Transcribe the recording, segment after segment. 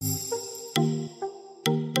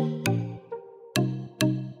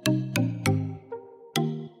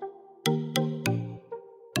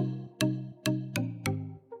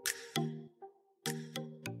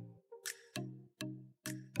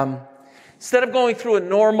Instead of going through a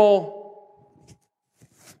normal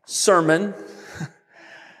sermon,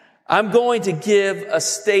 I'm going to give a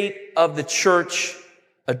state of the church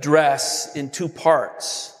address in two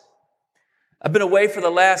parts. I've been away for the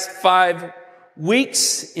last 5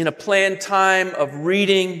 weeks in a planned time of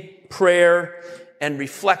reading, prayer, and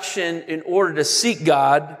reflection in order to seek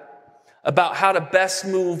God about how to best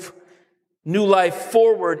move New Life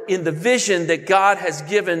forward in the vision that God has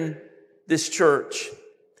given this church.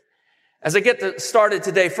 As I get started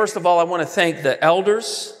today, first of all, I want to thank the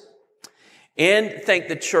elders and thank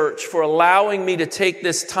the church for allowing me to take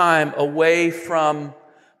this time away from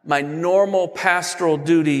my normal pastoral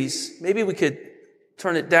duties. Maybe we could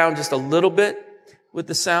turn it down just a little bit with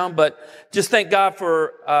the sound, but just thank God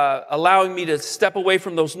for allowing me to step away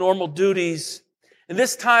from those normal duties. And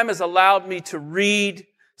this time has allowed me to read,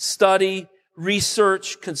 study,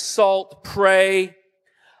 research, consult, pray,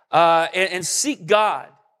 and seek God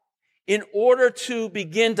in order to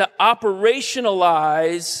begin to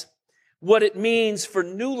operationalize what it means for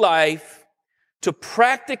New Life to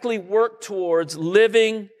practically work towards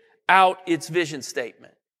living out its vision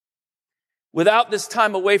statement. Without this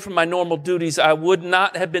time away from my normal duties, I would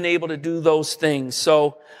not have been able to do those things.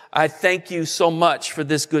 So I thank you so much for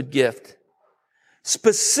this good gift.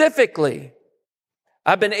 Specifically,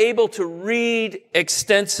 I've been able to read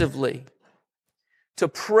extensively, to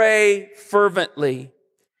pray fervently,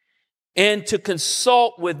 and to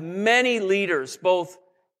consult with many leaders, both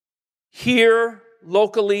here,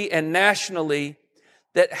 locally, and nationally,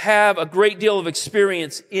 that have a great deal of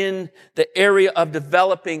experience in the area of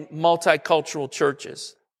developing multicultural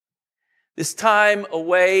churches. This time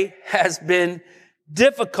away has been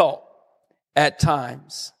difficult at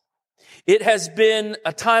times. It has been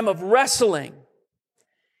a time of wrestling.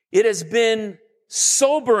 It has been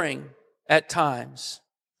sobering at times.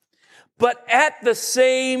 But at the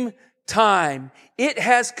same time, it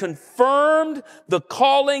has confirmed the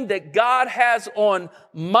calling that God has on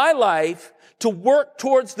my life to work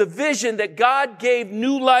towards the vision that God gave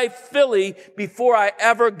New Life Philly before I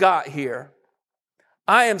ever got here.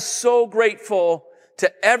 I am so grateful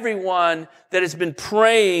to everyone that has been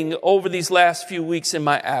praying over these last few weeks in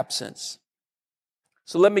my absence.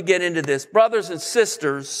 So let me get into this. Brothers and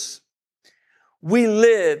sisters, we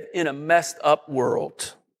live in a messed up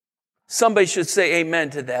world. Somebody should say amen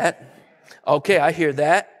to that. Okay, I hear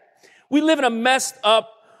that. We live in a messed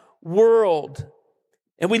up world.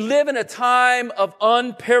 And we live in a time of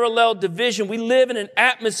unparalleled division. We live in an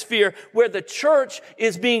atmosphere where the church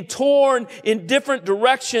is being torn in different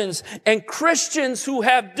directions. And Christians who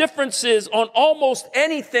have differences on almost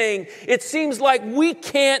anything, it seems like we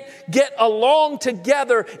can't get along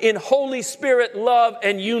together in Holy Spirit love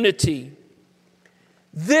and unity.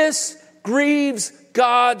 This grieves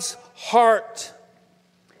God's heart.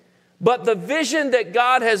 But the vision that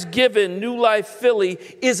God has given New Life Philly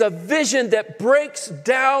is a vision that breaks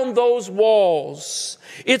down those walls.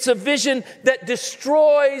 It's a vision that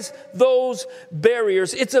destroys those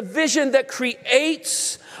barriers. It's a vision that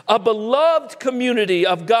creates a beloved community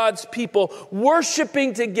of God's people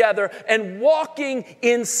worshiping together and walking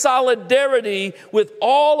in solidarity with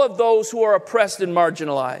all of those who are oppressed and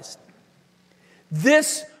marginalized.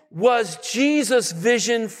 This was Jesus'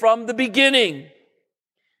 vision from the beginning.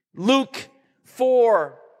 Luke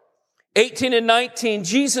 4:18 and 19,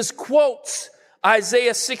 Jesus quotes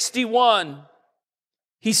Isaiah 61.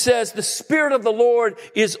 He says, "The Spirit of the Lord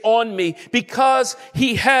is on me because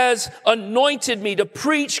He has anointed me to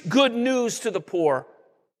preach good news to the poor.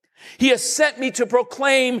 He has sent me to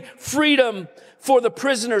proclaim freedom for the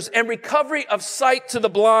prisoners and recovery of sight to the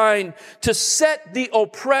blind, to set the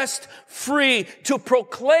oppressed free, to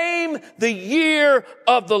proclaim the year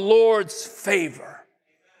of the Lord's favor."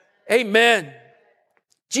 Amen.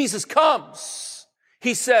 Jesus comes,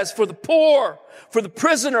 he says, for the poor, for the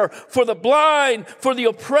prisoner, for the blind, for the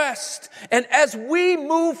oppressed. And as we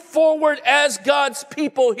move forward as God's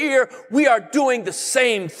people here, we are doing the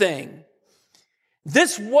same thing.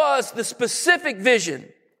 This was the specific vision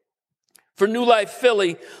for New Life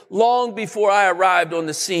Philly long before I arrived on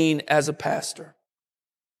the scene as a pastor.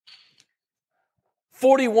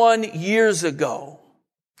 41 years ago,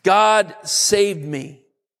 God saved me.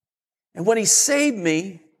 And when He saved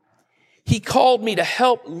me, He called me to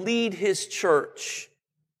help lead His church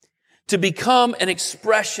to become an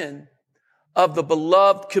expression of the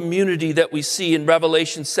beloved community that we see in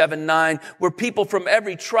Revelation 7:9, where people from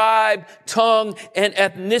every tribe, tongue, and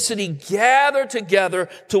ethnicity gather together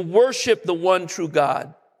to worship the one true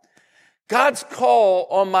God. God's call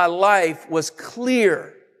on my life was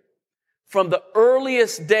clear from the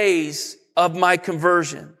earliest days of my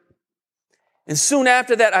conversion. And soon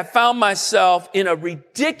after that, I found myself in a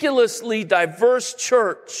ridiculously diverse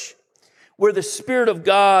church where the Spirit of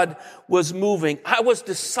God was moving. I was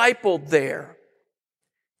discipled there.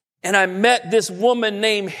 And I met this woman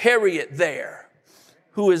named Harriet there,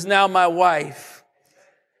 who is now my wife.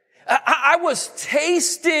 I was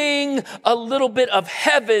tasting a little bit of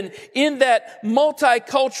heaven in that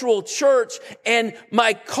multicultural church, and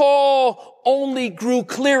my call only grew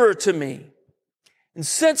clearer to me. And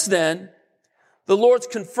since then, the Lord's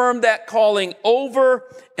confirmed that calling over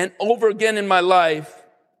and over again in my life,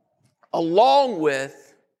 along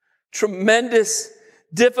with tremendous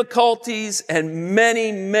difficulties and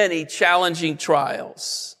many, many challenging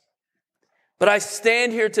trials. But I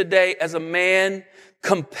stand here today as a man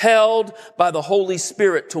compelled by the Holy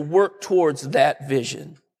Spirit to work towards that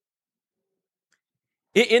vision.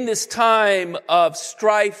 In this time of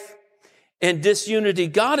strife and disunity,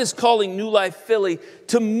 God is calling New Life Philly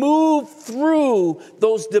to move through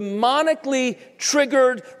those demonically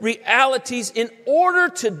triggered realities in order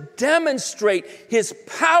to demonstrate His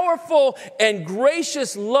powerful and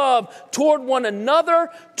gracious love toward one another,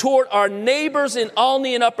 toward our neighbors in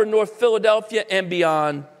Olney and Upper North Philadelphia and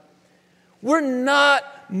beyond. We're not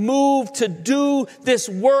moved to do this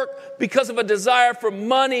work because of a desire for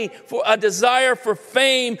money, for a desire for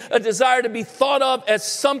fame, a desire to be thought of as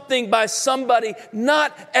something by somebody.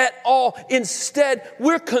 Not at all. Instead,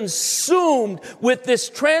 we're consumed with this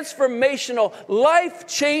transformational,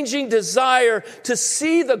 life-changing desire to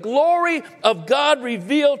see the glory of God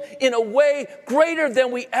revealed in a way greater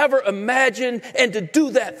than we ever imagined, and to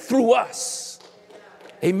do that through us.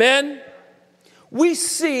 Amen? We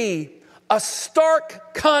see a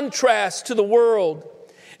stark contrast to the world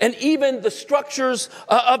and even the structures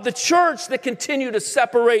of the church that continue to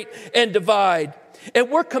separate and divide. And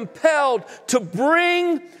we're compelled to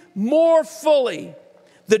bring more fully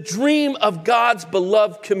the dream of God's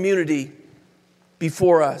beloved community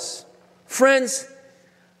before us. Friends,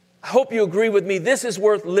 I hope you agree with me. This is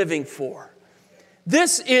worth living for.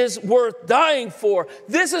 This is worth dying for.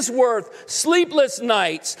 This is worth sleepless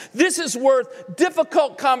nights. This is worth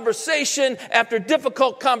difficult conversation after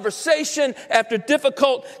difficult conversation after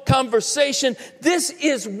difficult conversation. This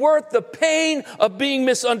is worth the pain of being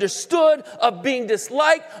misunderstood, of being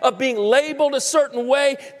disliked, of being labeled a certain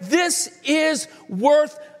way. This is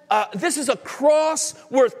a cross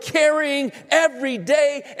worth carrying every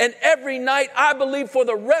day and every night, I believe, for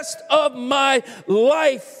the rest of my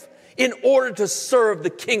life, in order to serve the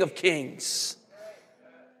King of Kings.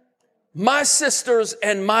 My sisters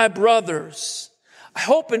and my brothers, I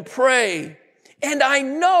hope and pray, and I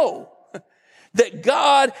know that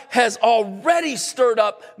God has already stirred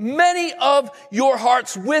up many of your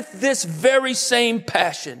hearts with this very same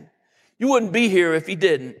passion. You wouldn't be here if He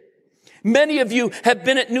didn't. Many of you have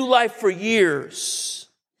been at New Life for years.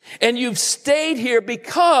 And you've stayed here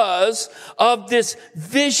because of this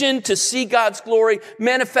vision to see God's glory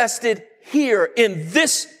manifested here in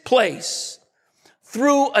this place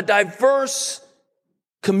through a diverse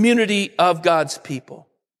community of God's people.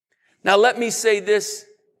 Now, let me say this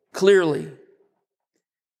clearly.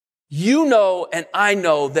 You know and I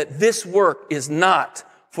know that this work is not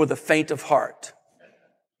for the faint of heart.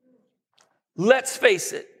 Let's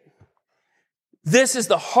face it. This is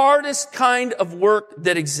the hardest kind of work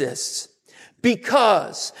that exists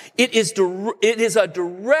because it is a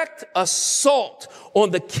direct assault on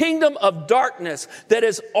the kingdom of darkness that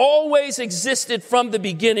has always existed from the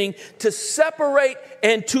beginning to separate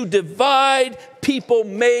and to divide people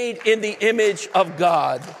made in the image of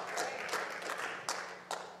God.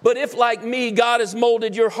 But if, like me, God has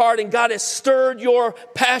molded your heart and God has stirred your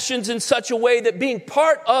passions in such a way that being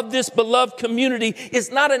part of this beloved community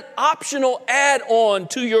is not an optional add-on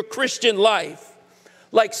to your Christian life,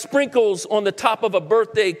 like sprinkles on the top of a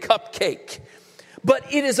birthday cupcake,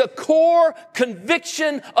 but it is a core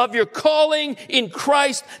conviction of your calling in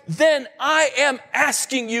Christ, then I am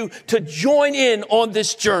asking you to join in on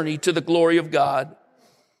this journey to the glory of God.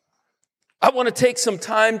 I want to take some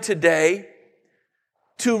time today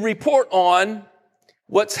to report on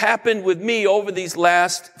what's happened with me over these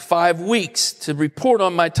last 5 weeks, to report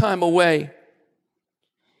on my time away.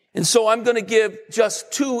 And so I'm going to give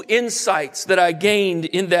just 2 insights that I gained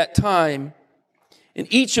in that time. And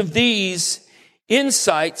each of these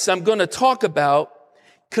insights I'm going to talk about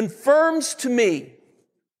confirms to me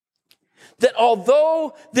that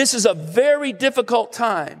although this is a very difficult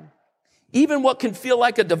time, even what can feel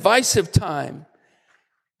like a divisive time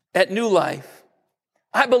at New Life,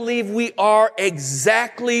 I believe we are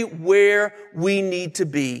exactly where we need to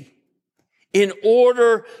be in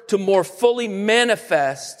order to more fully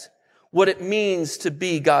manifest what it means to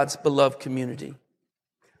be God's beloved community.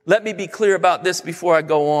 Let me be clear about this before I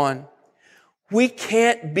go on. We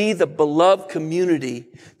can't be the beloved community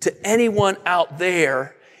to anyone out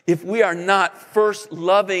there if we are not first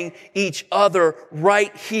loving each other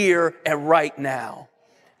right here and right now.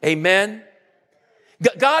 Amen?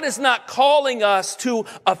 God is not calling us to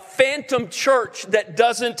a phantom church that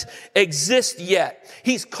doesn't exist yet.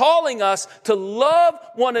 He's calling us to love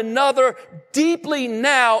one another deeply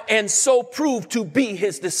now and so prove to be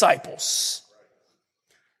his disciples.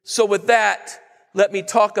 So with that, let me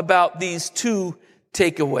talk about these two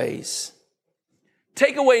takeaways.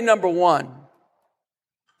 Takeaway number one,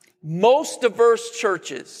 most diverse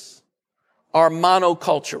churches are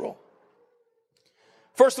monocultural.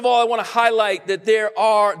 First of all, I want to highlight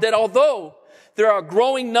that although there are a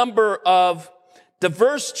growing number of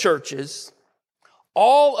diverse churches,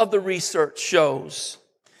 all of the research shows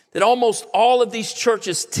that almost all of these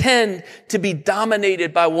churches tend to be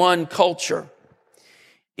dominated by one culture.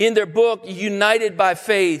 In their book, United by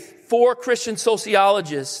Faith, 4 Christian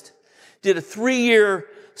sociologists did a 3-year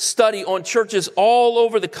study on churches all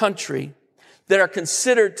over the country that are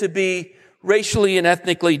considered to be racially and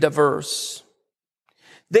ethnically diverse.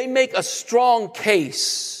 They make a strong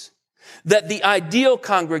case that the ideal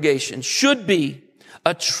congregation should be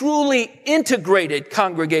a truly integrated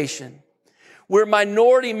congregation where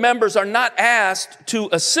minority members are not asked to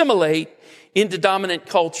assimilate into dominant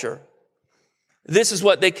culture. This is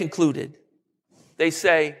what they concluded. They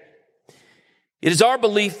say, it is our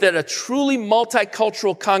belief that a truly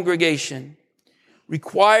multicultural congregation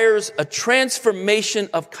requires a transformation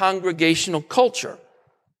of congregational culture.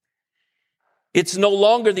 It's no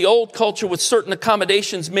longer the old culture with certain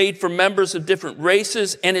accommodations made for members of different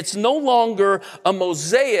races, and it's no longer a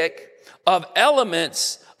mosaic of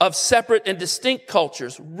elements of separate and distinct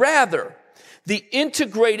cultures. Rather, the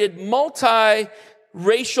integrated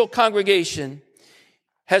multi-racial congregation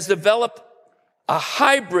has developed a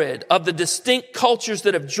hybrid of the distinct cultures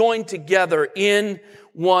that have joined together in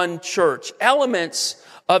one church. Elements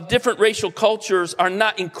of different racial cultures are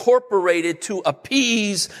not incorporated to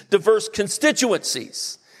appease diverse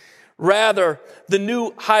constituencies. Rather, the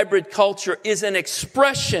new hybrid culture is an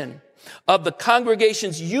expression of the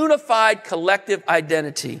congregation's unified collective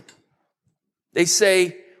identity. They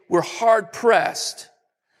say we're hard-pressed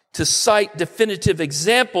to cite definitive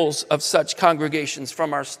examples of such congregations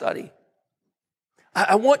from our study.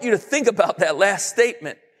 I want you to think about that last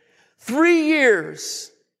statement. 3 years,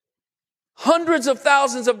 hundreds of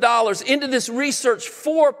thousands of dollars into this research,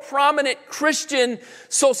 4 prominent Christian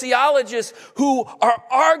sociologists who are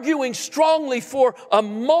arguing strongly for a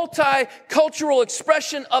multicultural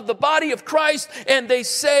expression of the body of Christ, and they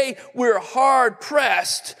say we're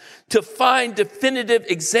hard-pressed to find definitive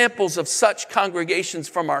examples of such congregations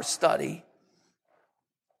from our study.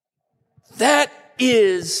 That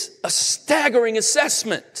is a staggering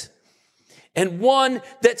assessment, and one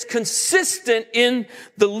that's consistent in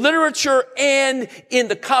the literature and in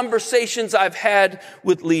the conversations I've had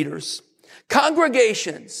with leaders.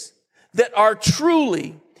 Congregations that are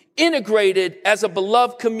truly integrated as a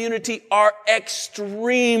beloved community are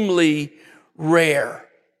extremely rare.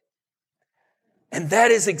 And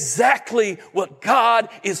that is exactly what God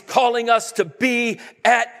is calling us to be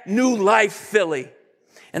at New Life Philly.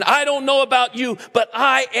 And I don't know about you, but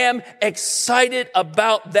I am excited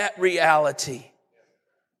about that reality.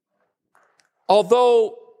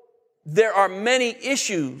 Although there are many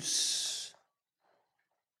issues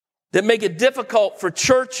that make it difficult for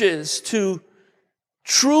churches to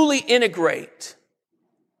truly integrate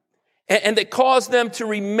and that cause them to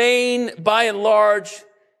remain, by and large,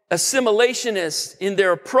 assimilationist in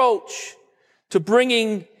their approach to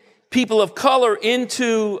bringing people of color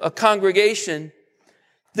into a congregation,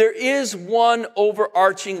 there is one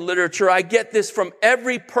overarching literature. I get this from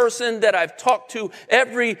every person that I've talked to,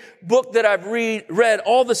 every book that I've read,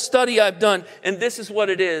 all the study I've done, and this is what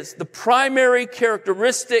it is. The primary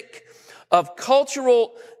characteristic of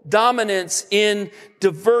cultural dominance in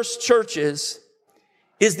diverse churches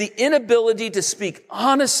is the inability to speak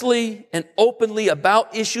honestly and openly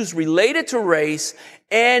about issues related to race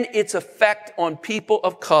and its effect on people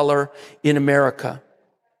of color in America.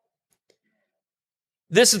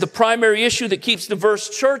 This is the primary issue that keeps diverse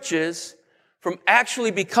churches from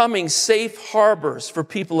actually becoming safe harbors for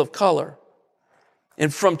people of color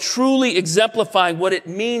and from truly exemplifying what it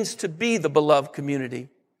means to be the beloved community.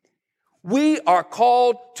 We are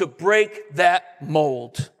called to break that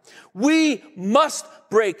mold. We must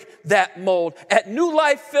break that mold. At New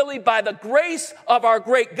Life Philly, by the grace of our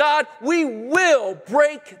great God, we will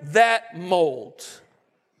break that mold.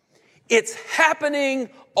 It's happening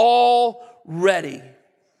already.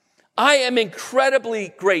 I am incredibly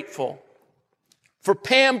grateful for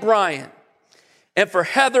Pam Bryant and for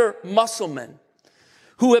Heather Musselman,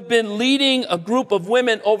 who have been leading a group of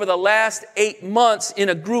women over the last 8 months in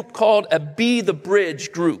a group called a Be the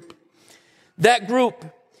Bridge group. That group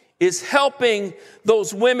is helping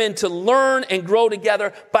those women to learn and grow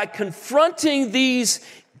together by confronting these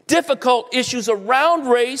difficult issues around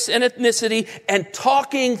race and ethnicity and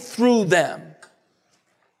talking through them.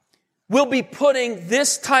 We'll be putting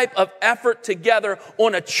this type of effort together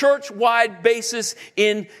on a church-wide basis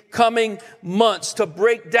in coming months to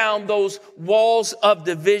break down those walls of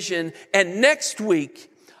division. And next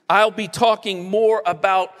week, I'll be talking more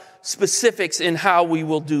about specifics in how we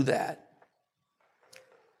will do that.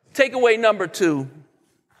 Takeaway number 2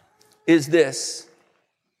 is this.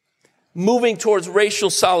 Moving towards racial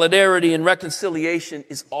solidarity and reconciliation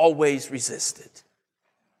is always resisted.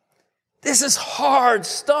 This is hard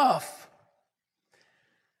stuff.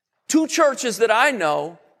 2 churches that I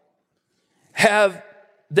know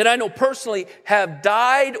personally have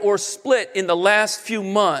died or split in the last few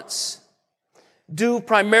months due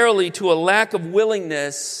primarily to a lack of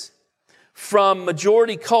willingness from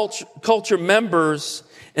majority culture members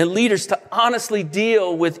and leaders to honestly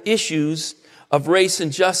deal with issues of race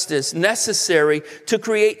and justice necessary to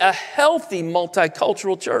create a healthy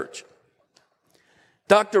multicultural church.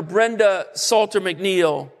 Dr. Brenda Salter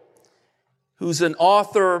McNeil, who's an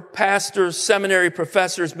author, pastor, seminary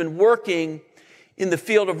professor, has been working in the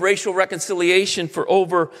field of racial reconciliation for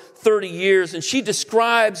over 30 years. And she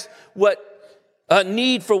describes a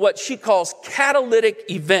need for what she calls catalytic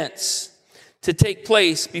events to take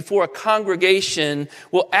place before a congregation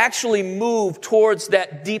will actually move towards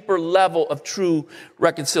that deeper level of true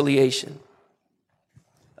reconciliation.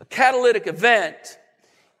 A catalytic event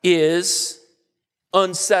is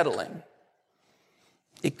unsettling.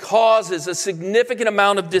 It causes a significant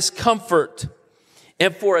amount of discomfort,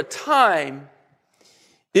 and for a time,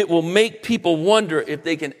 it will make people wonder if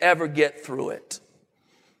they can ever get through it.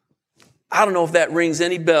 I don't know if that rings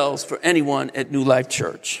any bells for anyone at New Life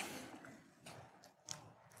Church.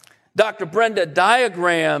 Dr. Brenda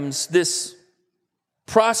diagrams this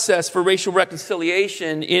process for racial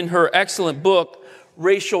reconciliation in her excellent book,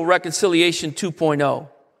 Racial Reconciliation 2.0.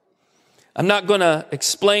 I'm not going to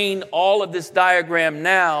explain all of this diagram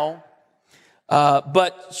now,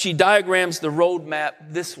 but she diagrams the roadmap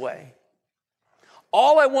this way.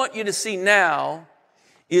 All I want you to see now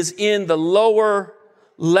is in the lower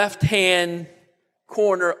left-hand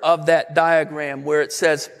corner of that diagram where it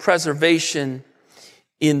says preservation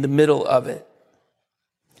in the middle of it.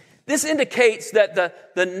 This indicates that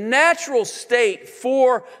the natural state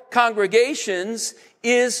for congregations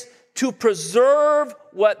is to preserve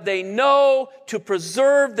what they know, to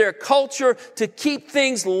preserve their culture, to keep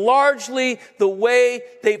things largely the way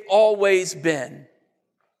they've always been.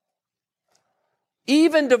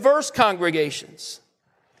 Even diverse congregations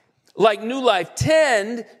like New Life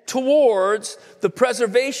tend towards the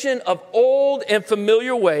preservation of old and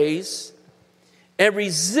familiar ways and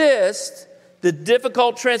resist the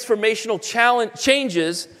difficult transformational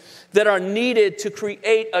changes that are needed to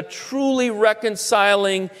create a truly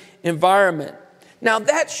reconciling environment. Now,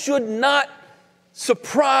 that should not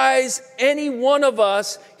surprise any one of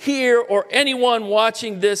us here or anyone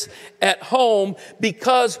watching this at home,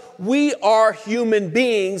 because we are human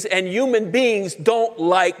beings and human beings don't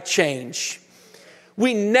like change.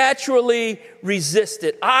 We naturally resist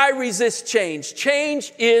it. I resist change.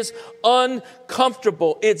 Change is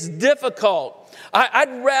uncomfortable. It's difficult.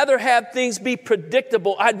 I'd rather have things be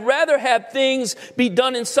predictable. I'd rather have things be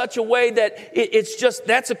done in such a way that it's just,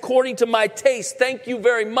 that's according to my taste. Thank you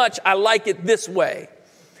very much. I like it this way.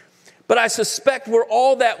 But I suspect we're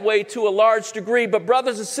all that way to a large degree. But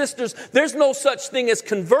brothers and sisters, there's no such thing as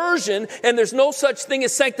conversion, and there's no such thing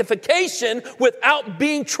as sanctification without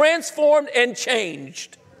being transformed and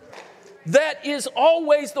changed. That is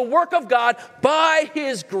always the work of God by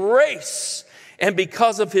His grace and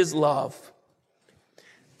because of His love.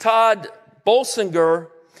 Todd Bolsinger,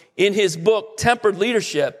 in his book, Tempered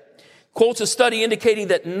Leadership, quotes a study indicating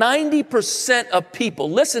that 90% of people,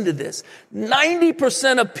 listen to this,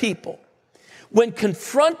 90% of people, when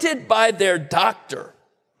confronted by their doctor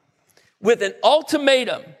with an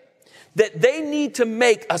ultimatum that they need to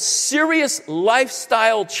make a serious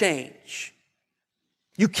lifestyle change,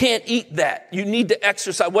 you can't eat that, you need to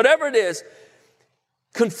exercise, whatever it is,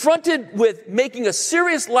 confronted with making a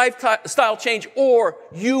serious lifestyle change or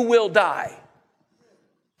you will die,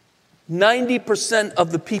 90%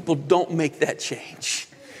 of the people don't make that change.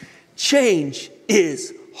 Change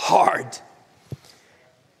is hard.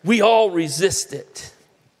 we all resist it.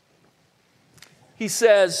 He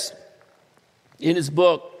says in his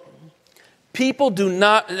book, people do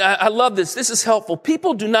not, I love this, this is helpful.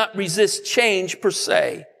 People do not resist change per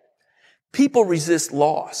se. People resist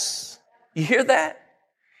loss. You hear that?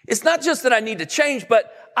 It's not just that I need to change,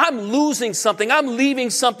 but I'm losing something. I'm leaving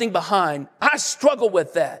something behind. I struggle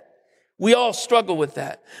with that. We all struggle with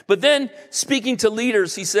that. But then speaking to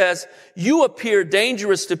leaders, he says, you appear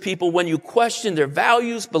dangerous to people when you question their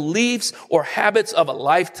values, beliefs, or habits of a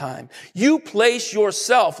lifetime. You place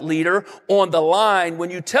yourself, leader, on the line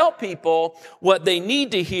when you tell people what they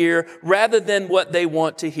need to hear rather than what they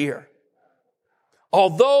want to hear.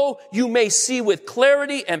 Although you may see with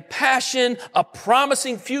clarity and passion a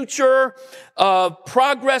promising future of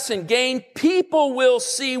progress and gain, people will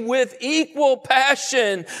see with equal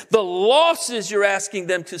passion the losses you're asking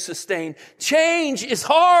them to sustain. Change is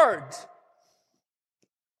hard.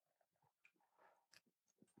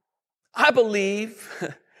 I believe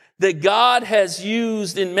that God has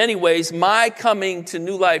used in many ways my coming to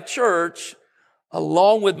New Life Church,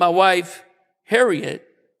 along with my wife, Harriet,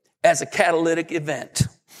 as a catalytic event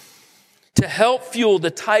to help fuel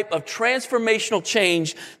the type of transformational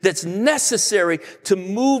change that's necessary to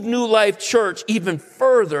move New Life Church even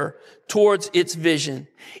further towards its vision.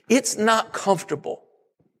 It's not comfortable.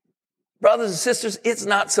 Brothers and sisters, it's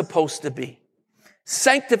not supposed to be.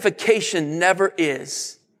 Sanctification never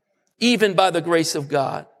is, even by the grace of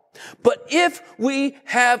God. But if we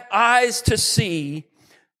have eyes to see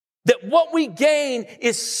that what we gain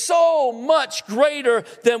is so much greater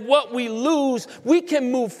than what we lose, we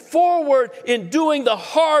can move forward in doing the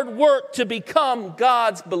hard work to become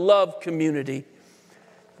God's beloved community.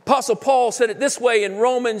 Apostle Paul said it this way in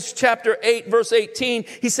Romans chapter 8, verse 18.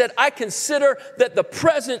 He said, I consider that the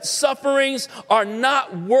present sufferings are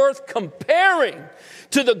not worth comparing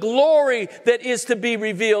to the glory that is to be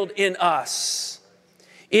revealed in us.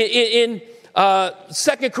 In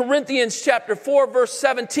 2 Corinthians chapter 4, verse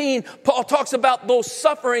 17, Paul talks about those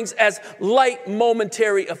sufferings as light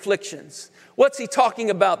momentary afflictions. What's he talking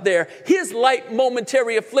about there? His light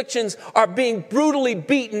momentary afflictions are being brutally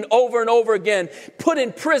beaten over and over again, put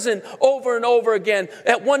in prison over and over again,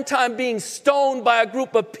 at one time being stoned by a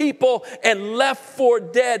group of people and left for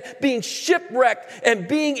dead, being shipwrecked and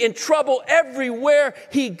being in trouble everywhere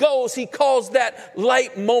he goes. He calls that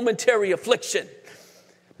light momentary affliction.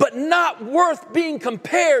 But not worth being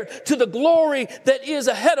compared to the glory that is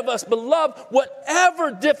ahead of us. Beloved, whatever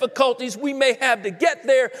difficulties we may have to get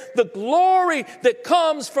there, the glory that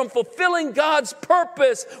comes from fulfilling God's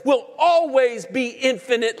purpose will always be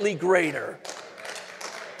infinitely greater.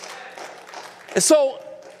 And so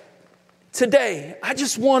today, I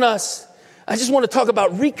just want to talk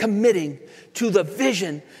about recommitting to the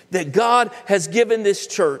vision that God has given this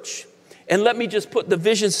church. And let me just put the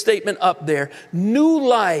vision statement up there. New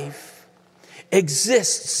Life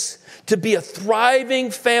exists to be a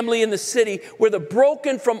thriving family in the city where the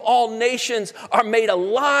broken from all nations are made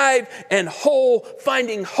alive and whole,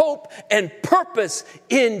 finding hope and purpose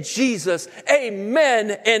in Jesus.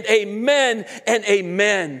 Amen and amen and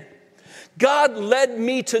amen. God led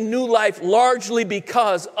me to New Life largely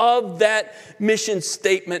because of that mission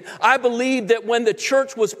statement. I believe that when the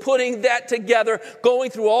church was putting that together, going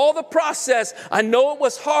through all the process, I know it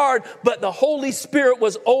was hard, but the Holy Spirit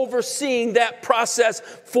was overseeing that process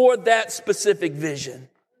for that specific vision.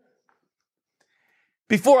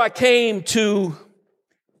 Before I came to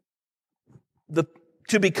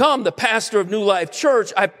become the pastor of New Life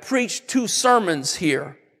Church, I preached 2 sermons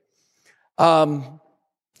here.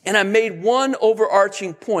 And I made one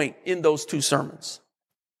overarching point in those 2 sermons.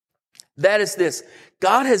 That is this: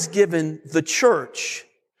 God has given the church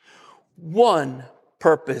one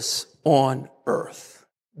purpose on earth.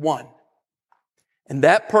 One. And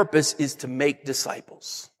that purpose is to make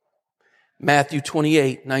disciples. Matthew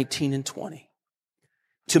 28, 19 and 20.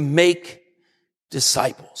 To make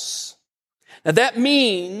disciples. Now that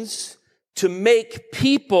means to make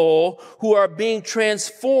people who are being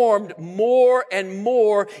transformed more and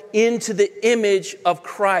more into the image of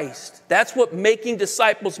Christ. That's what making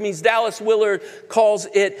disciples means. Dallas Willard calls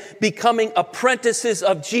it becoming apprentices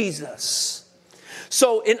of Jesus.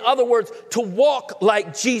 So, in other words, to walk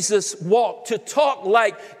like Jesus walked, to talk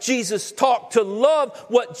like Jesus talked, to love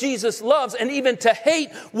what Jesus loves, and even to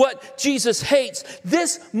hate what Jesus hates.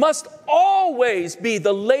 This must always be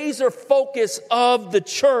the laser focus of the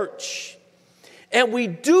church. And we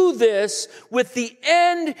do this with the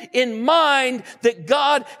end in mind that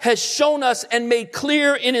God has shown us and made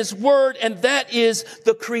clear in His Word, and that is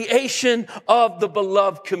the creation of the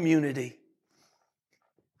beloved community.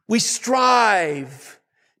 We strive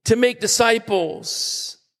to make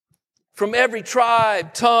disciples from every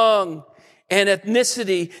tribe, tongue, and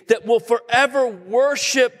ethnicity that will forever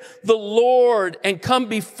worship the Lord and come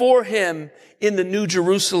before him in the New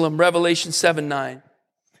Jerusalem, Revelation 7:9.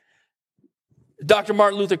 Dr.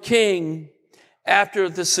 Martin Luther King, after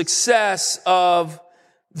the success of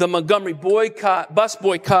the Montgomery bus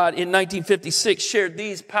boycott in 1956, shared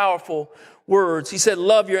these powerful words. He said,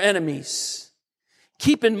 "Love your enemies.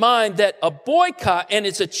 Keep in mind that a boycott and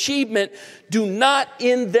its achievement do not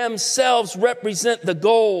in themselves represent the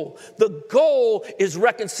goal. The goal is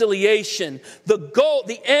reconciliation.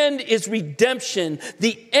 The end is redemption.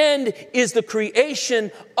 The end is the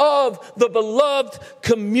creation of the beloved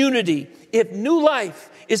community. If New Life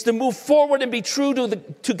is to move forward and be true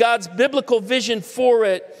to God's biblical vision for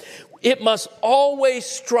it, it must always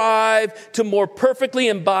strive to more perfectly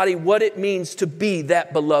embody what it means to be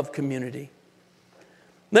that beloved community."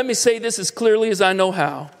 Let me say this as clearly as I know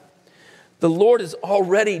how. The Lord has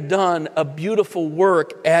already done a beautiful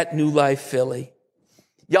work at New Life Philly.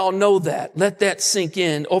 Y'all know that. Let that sink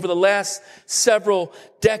in. Over the last several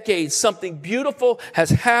decades, something beautiful has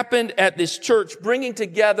happened at this church, bringing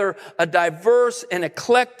together a diverse and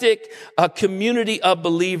eclectic community of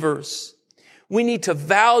believers. We need to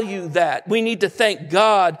value that. We need to thank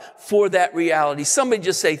God for that reality. Somebody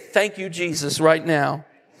just say, "Thank you, Jesus," right now.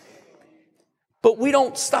 But we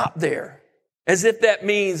don't stop there, as if that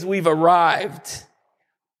means we've arrived.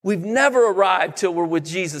 We've never arrived till we're with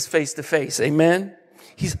Jesus face to face. Amen?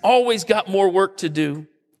 He's always got more work to do.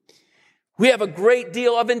 We have a great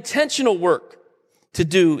deal of intentional work to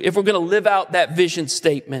do if we're going to live out that vision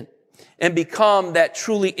statement and become that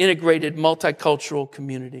truly integrated multicultural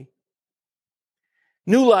community.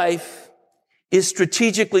 New Life is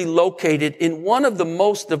strategically located in one of the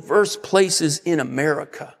most diverse places in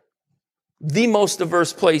America. The most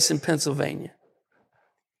diverse place in Pennsylvania.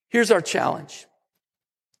 Here's our challenge.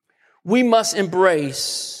 We must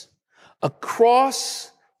embrace a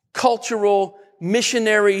cross-cultural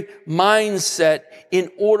missionary mindset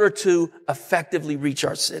in order to effectively reach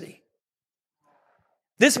our city.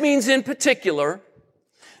 This means in particular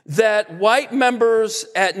that white members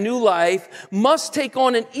at New Life must take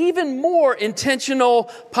on an even more intentional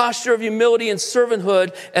posture of humility and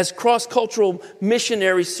servanthood as cross-cultural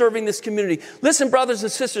missionaries serving this community. Listen, brothers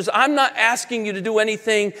and sisters, I'm not asking you to do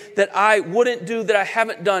anything that I wouldn't do, that I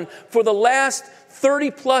haven't done. For the last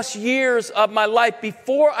 30 plus years of my life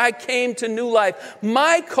before I came to New Life,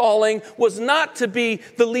 my calling was not to be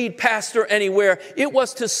the lead pastor anywhere. It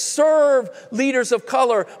was to serve leaders of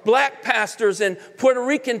color, black pastors and Puerto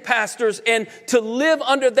Rican pastors, and to live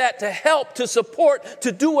under that, to help, to support,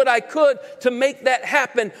 to do what I could to make that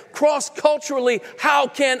happen. Cross-culturally, how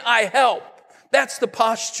can I help? That's the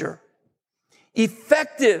posture.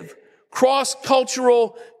 Effective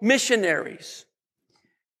cross-cultural missionaries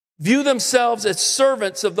view themselves as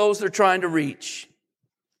servants of those they're trying to reach.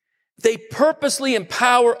 They purposely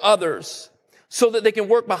empower others so that they can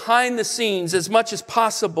work behind the scenes as much as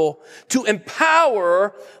possible to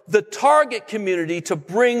empower the target community to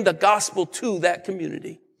bring the gospel to that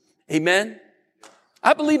community. Amen?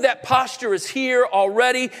 I believe that posture is here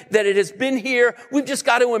already, that it has been here. We've just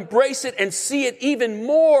got to embrace it and see it even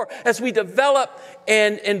more as we develop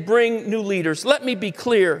and bring new leaders. Let me be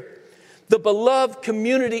clear. The beloved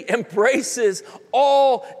community embraces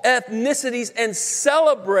all ethnicities and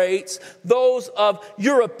celebrates those of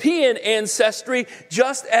European ancestry,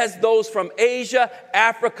 just as those from Asia,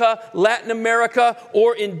 Africa, Latin America,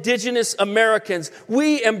 or indigenous Americans.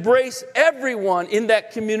 We embrace everyone in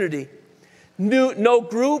that community. No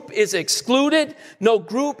group is excluded. No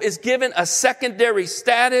group is given a secondary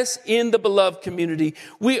status in the beloved community.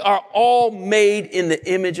 We are all made in the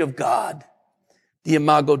image of God, the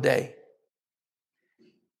Imago Dei.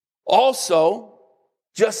 Also,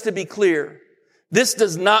 just to be clear, this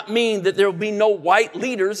does not mean that there will be no white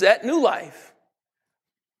leaders at New Life.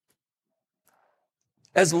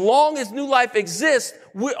 As long as New Life exists,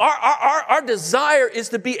 our desire is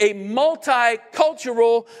to be a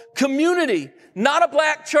multicultural community. Not a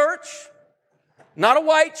black church, not a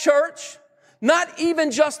white church, not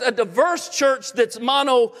even just a diverse church that's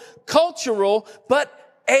monocultural, but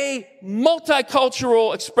a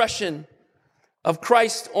multicultural expression of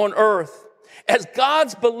Christ on earth. As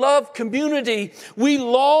God's beloved community, we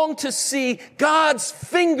long to see God's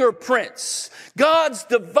fingerprints, God's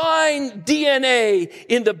divine DNA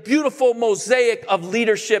in the beautiful mosaic of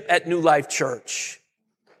leadership at New Life Church.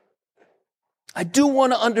 I do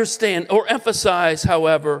want to understand or emphasize,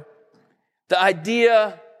 however, the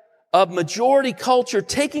idea of majority culture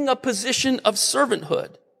taking a position of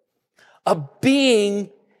servanthood, of being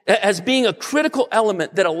as being a critical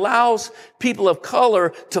element that allows people of color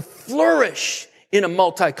to flourish in a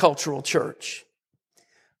multicultural church.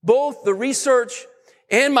 Both the research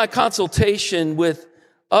and my consultation with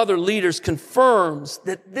other leaders confirms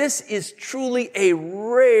that this is truly a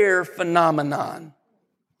rare phenomenon,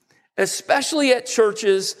 especially at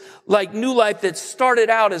churches like New Life that started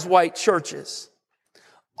out as white churches.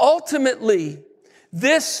 Ultimately,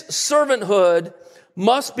 this servanthood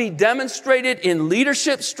must be demonstrated in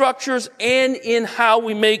leadership structures and in how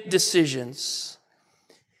we make decisions.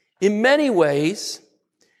 In many ways,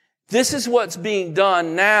 this is what's being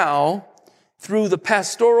done now through the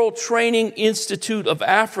Pastoral Training Institute of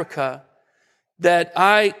Africa that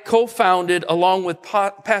I co-founded along with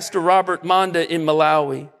Pastor Robert Manda in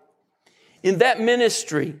Malawi. In that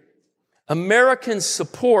ministry, Americans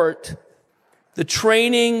support the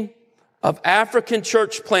training of African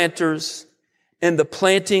church planters and the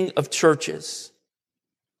planting of churches.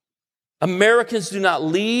 Americans do not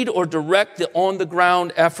lead or direct the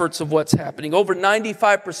on-the-ground efforts of what's happening. Over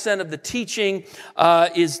 95% of the teaching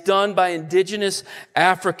is done by indigenous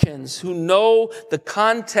Africans who know the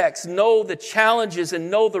context, know the challenges,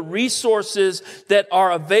 and know the resources that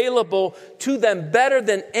are available to them better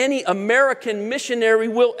than any American missionary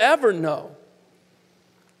will ever know.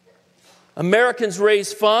 Americans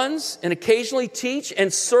raise funds and occasionally teach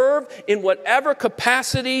and serve in whatever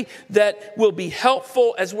capacity that will be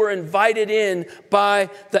helpful as we're invited in by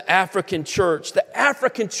the African church. The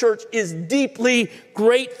African church is deeply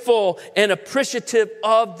grateful and appreciative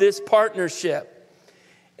of this partnership.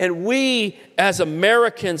 And we as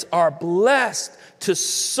Americans are blessed to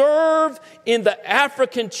serve in the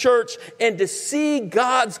African church and to see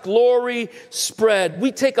God's glory spread.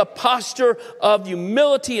 We take a posture of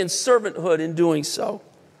humility and servanthood in doing so.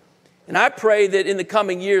 And I pray that in the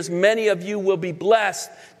coming years, many of you will be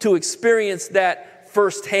blessed to experience that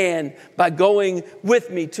firsthand by going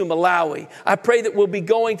with me to Malawi. I pray that we'll be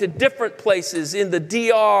going to different places in the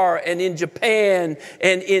DR and in Japan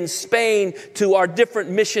and in Spain to our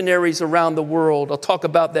different missionaries around the world. I'll talk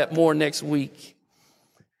about that more next week.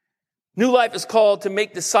 New Life is called to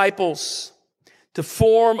make disciples, to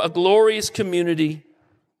form a glorious community,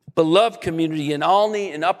 beloved community in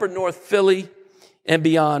Olney and Upper North Philly and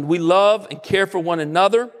beyond. We love and care for one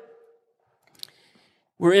another.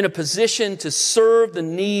 We're in a position to serve the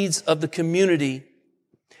needs of the community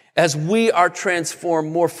as we are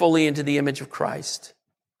transformed more fully into the image of Christ.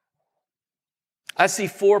 I see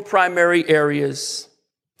 4 primary areas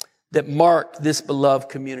that mark this beloved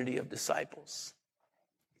community of disciples.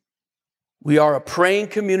 We are a praying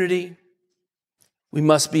community. We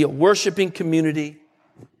must be a worshiping community.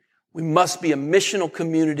 We must be a missional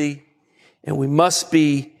community. And we must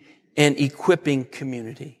be an equipping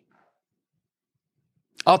community.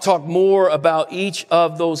 I'll talk more about each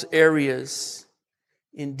of those areas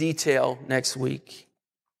in detail next week.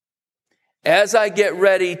 As I get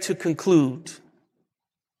ready to conclude,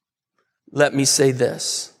 let me say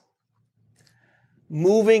this.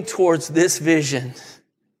 Moving towards this vision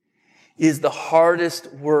is the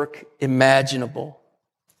hardest work imaginable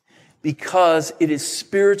because it is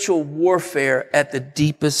spiritual warfare at the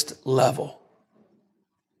deepest level,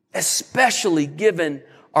 especially given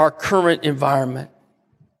our current environment.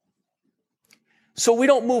 So we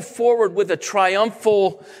don't move forward with a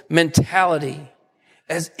triumphal mentality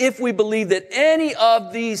as if we believe that any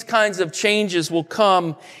of these kinds of changes will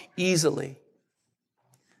come easily.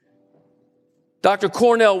 Dr.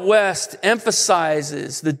 Cornel West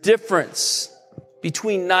emphasizes the difference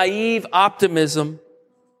between naive optimism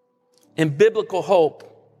and biblical hope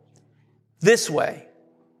this way.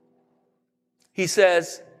 He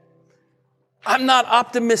says, I'm not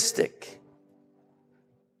optimistic.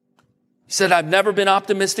 He said, I've never been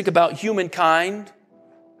optimistic about humankind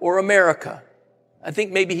or America. I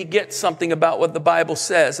think maybe he gets something about what the Bible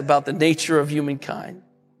says about the nature of humankind.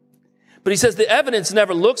 But he says the evidence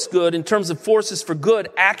never looks good in terms of forces for good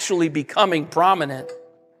actually becoming prominent.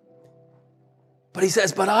 But he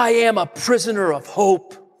says, but I am a prisoner of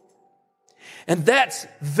hope. And that's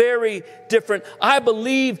very different. I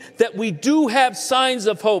believe that we do have signs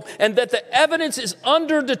of hope and that the evidence is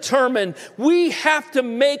underdetermined. We have to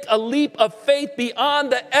make a leap of faith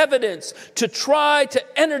beyond the evidence to try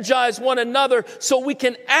to energize one another so we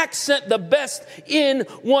can accent the best in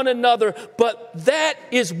one another. But that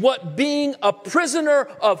is what being a prisoner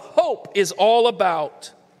of hope is all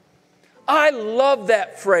about. I love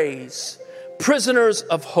that phrase, prisoners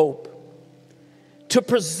of hope. To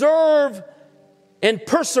preserve and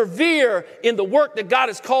persevere in the work that God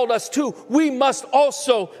has called us to, we must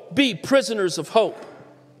also be prisoners of hope.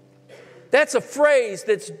 That's a phrase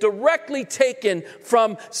that's directly taken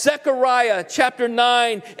from Zechariah chapter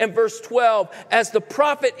 9 and verse 12, as the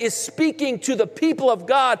prophet is speaking to the people of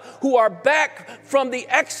God who are back from the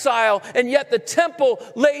exile, and yet the temple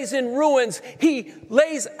lays in ruins. He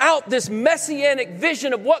lays out this messianic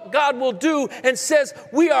vision of what God will do and says,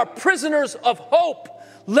 we are prisoners of hope.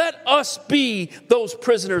 Let us be those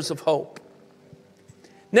prisoners of hope.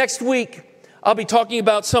 Next week, I'll be talking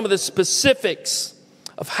about some of the specifics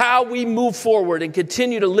of how we move forward and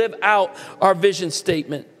continue to live out our vision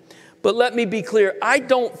statement. But let me be clear, I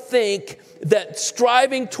don't think that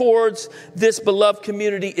striving towards this beloved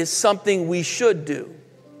community is something we should do.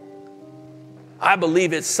 I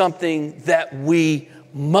believe it's something that we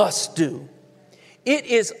must do. It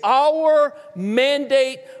is our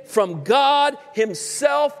mandate from God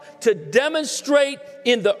Himself to demonstrate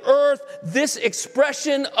in the earth this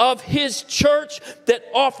expression of His church that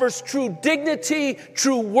offers true dignity,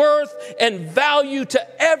 true worth, and value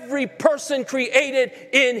to every person created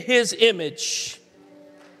in His image.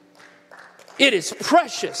 It is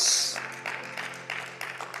precious.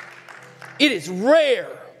 It is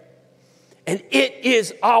rare. And it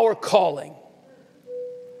is our calling.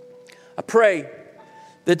 I pray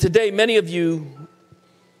that today many of you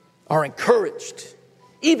are encouraged,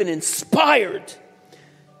 even inspired,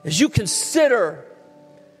 as you consider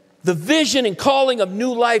the vision and calling of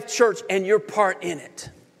New Life Church and your part in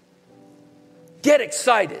it. Get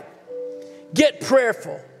excited, get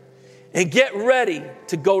prayerful, and get ready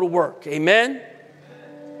to go to work. Amen?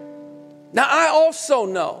 Now, I also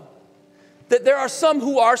know that there are some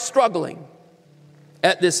who are struggling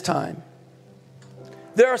at this time.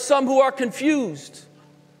 There are some who are confused.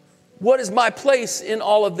 What is my place in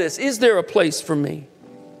all of this? Is there a place for me?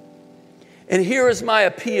 And here is my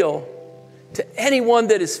appeal to anyone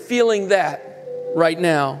that is feeling that right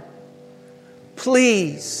now.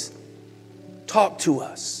 Please talk to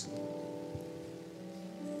us.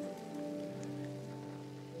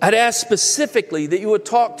 I'd ask specifically that you would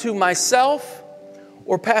talk to myself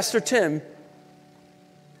or Pastor Tim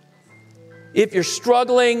if you're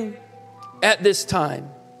struggling at this time.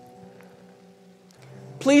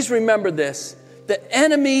 Please remember this. The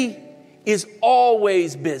enemy is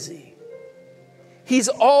always busy. He's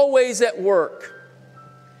always at work.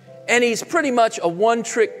 And he's pretty much a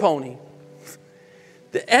one-trick pony.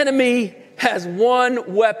 The enemy has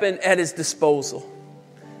one weapon at his disposal.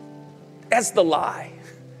 That's the lie.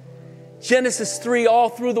 Genesis 3, all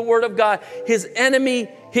through the Word of God, his enemy,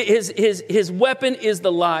 his weapon is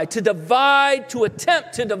the lie. To divide, to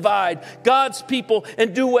attempt to divide God's people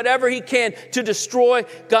and do whatever he can to destroy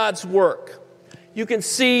God's work. You can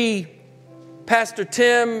see Pastor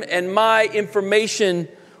Tim and my information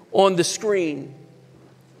on the screen.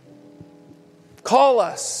 Call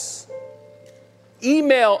us.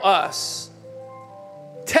 Email us.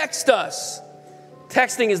 Text us.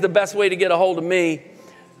 Texting is the best way to get a hold of me.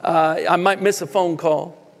 I might miss a phone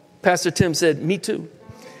call. Pastor Tim said, me too.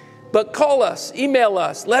 But call us, email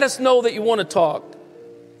us, let us know that you want to talk.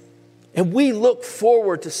 And we look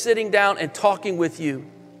forward to sitting down and talking with you.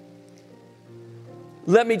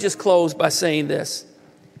 Let me just close by saying this.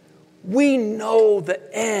 We know the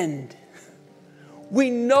end. We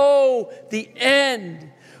know the end.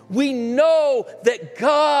 We know that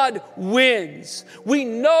God wins. We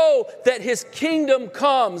know that His kingdom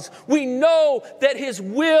comes. We know that His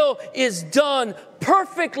will is done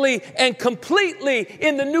perfectly and completely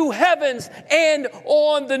in the new heavens and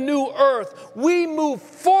on the new earth. We move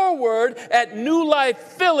forward at New Life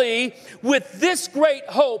Philly with this great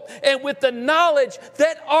hope and with the knowledge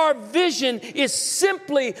that our vision is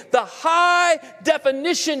simply the high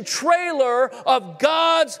definition trailer of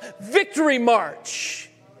God's victory march.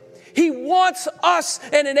 He wants us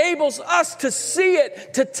and enables us to see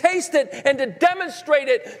it, to taste it, and to demonstrate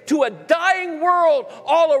it to a dying world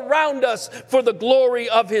all around us for the glory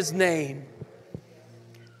of His name.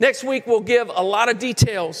 Next week, we'll give a lot of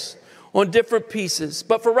details on different pieces.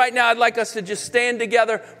 But for right now, I'd like us to just stand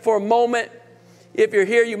together for a moment. If you're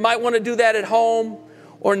here, you might want to do that at home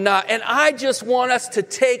or not. And I just want us to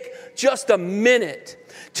take just a minute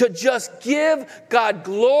to just give God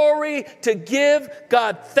glory, to give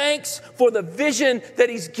God thanks for the vision that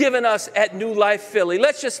He's given us at New Life Philly.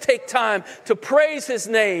 Let's just take time to praise His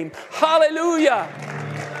name. Hallelujah.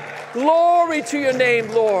 Glory to your name,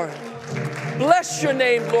 Lord. Bless your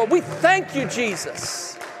name, Lord. We thank you,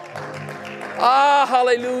 Jesus.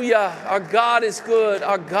 Hallelujah. Our God is good.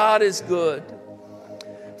 Our God is good.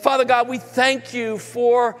 Father God, we thank you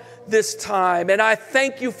for this time. And I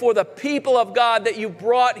thank you for the people of God that you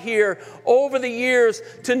brought here over the years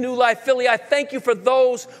to New Life Philly. I thank you for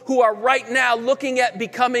those who are right now looking at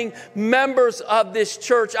becoming members of this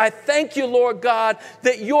church. I thank you, Lord God,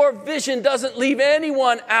 that your vision doesn't leave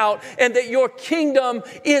anyone out and that your kingdom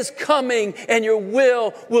is coming and your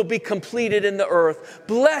will be completed in the earth.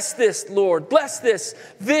 Bless this, Lord. Bless this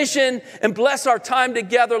vision and bless our time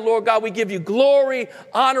together, Lord God. We give you glory,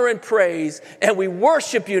 honor, and praise, and we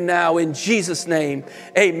worship you now in Jesus' name.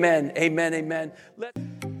 Amen, amen, amen.